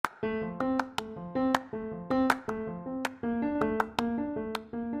You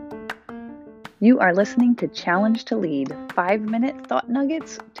are listening to Challenge to Lead, 5-minute thought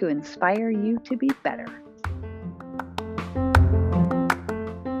nuggets to inspire you to be better.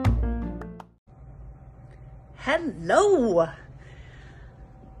 Hello!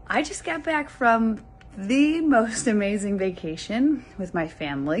 I just got back from the most amazing vacation with my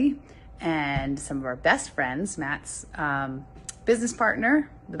family and some of our best friends, Matt's business partner,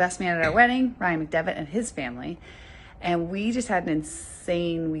 the best man at our wedding, Ryan McDevitt, and his family. And we just had an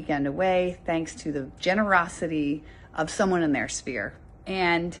insane weekend away thanks to the generosity of someone in their sphere.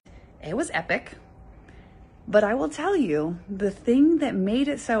 And it was epic. But I will tell you, the thing that made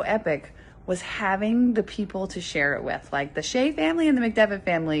it so epic was having the people to share it with. Like the Shea family and the McDevitt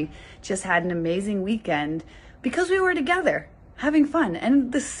family just had an amazing weekend because we were together having fun.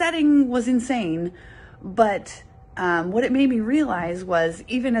 And the setting was insane. But what it made me realize was,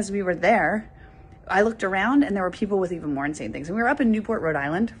 even as we were there, I looked around and there were people with even more insane things. And we were up in Newport, Rhode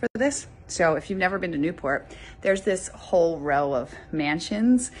Island for this. So if you've never been to Newport, there's this whole row of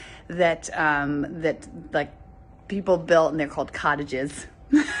mansions that like people built, and they're called cottages.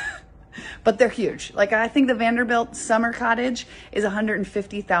 But they're huge. Like, I think the Vanderbilt Summer Cottage is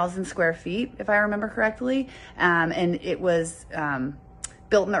 150,000 square feet, if I remember correctly. And it was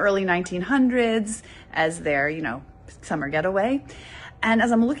built in the early 1900s as their, summer getaway. And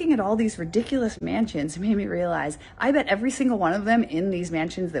as I'm looking at all these ridiculous mansions, it made me realize, I bet every single one of them in these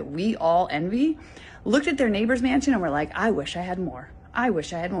mansions that we all envy looked at their neighbor's mansion and were like, I wish I had more. I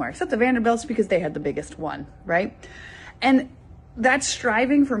wish I had more. Except the Vanderbilts, because they had the biggest one, right? And that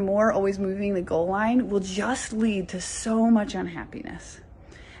striving for more, always moving the goal line, will just lead to so much unhappiness.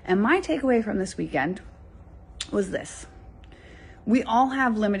 And my takeaway from this weekend was this. We all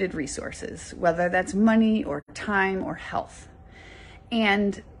have limited resources, whether that's money or time or health.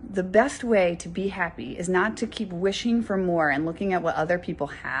 And the best way to be happy is not to keep wishing for more and looking at what other people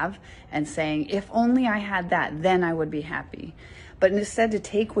have and saying, if only I had that, then I would be happy. But instead to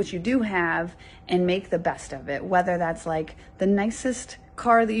take what you do have and make the best of it, whether that's like the nicest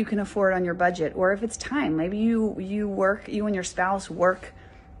car that you can afford on your budget, or if it's time, maybe you and your spouse work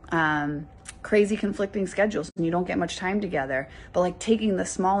crazy conflicting schedules and you don't get much time together, but like taking the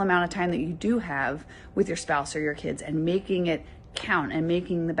small amount of time that you do have with your spouse or your kids and making it count and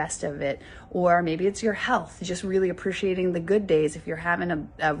making the best of it. Or maybe it's your health, just really appreciating the good days if you're having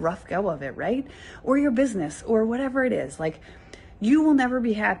a rough go of it, right? Or your business, or whatever it is. Like, you will never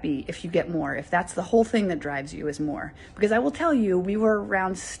be happy if you get more, if that's the whole thing that drives you is more. Because I will tell you, we were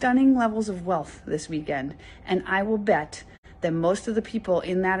around stunning levels of wealth this weekend, and I will bet that most of the people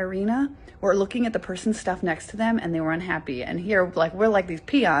in that arena were looking at the person's stuff next to them and they were unhappy. And here, we're like these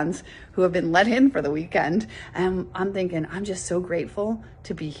peons who have been let in for the weekend. And I'm thinking, I'm just so grateful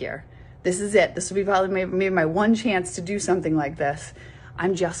to be here. This is it. This will be probably maybe my one chance to do something like this.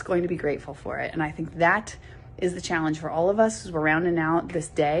 I'm just going to be grateful for it. And I think that is the challenge for all of us as we're rounding out this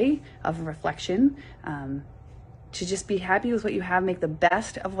day of reflection, to just be happy with what you have, make the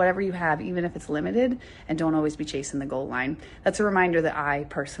best of whatever you have, even if it's limited, and don't always be chasing the goal line. That's a reminder that I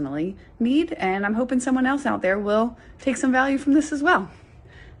personally need, and I'm hoping someone else out there will take some value from this as well.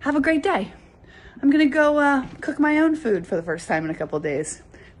 Have a great day. I'm gonna go cook my own food for the first time in a couple of days.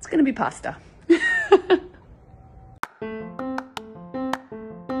 It's gonna be pasta.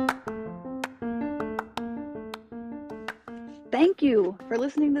 Thank you for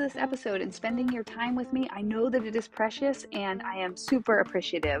listening to this episode and spending your time with me. I know that it is precious, and I am super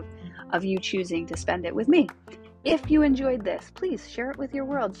appreciative of you choosing to spend it with me. If you enjoyed this, please share it with your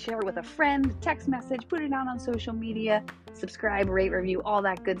world. Share it with a friend, text message, put it out on social media, subscribe, rate, review, all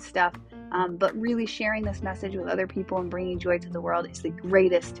that good stuff. But really sharing this message with other people and bringing joy to the world is the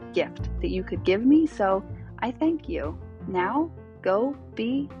greatest gift that you could give me. So I thank you. Now, go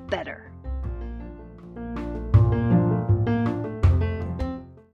be better.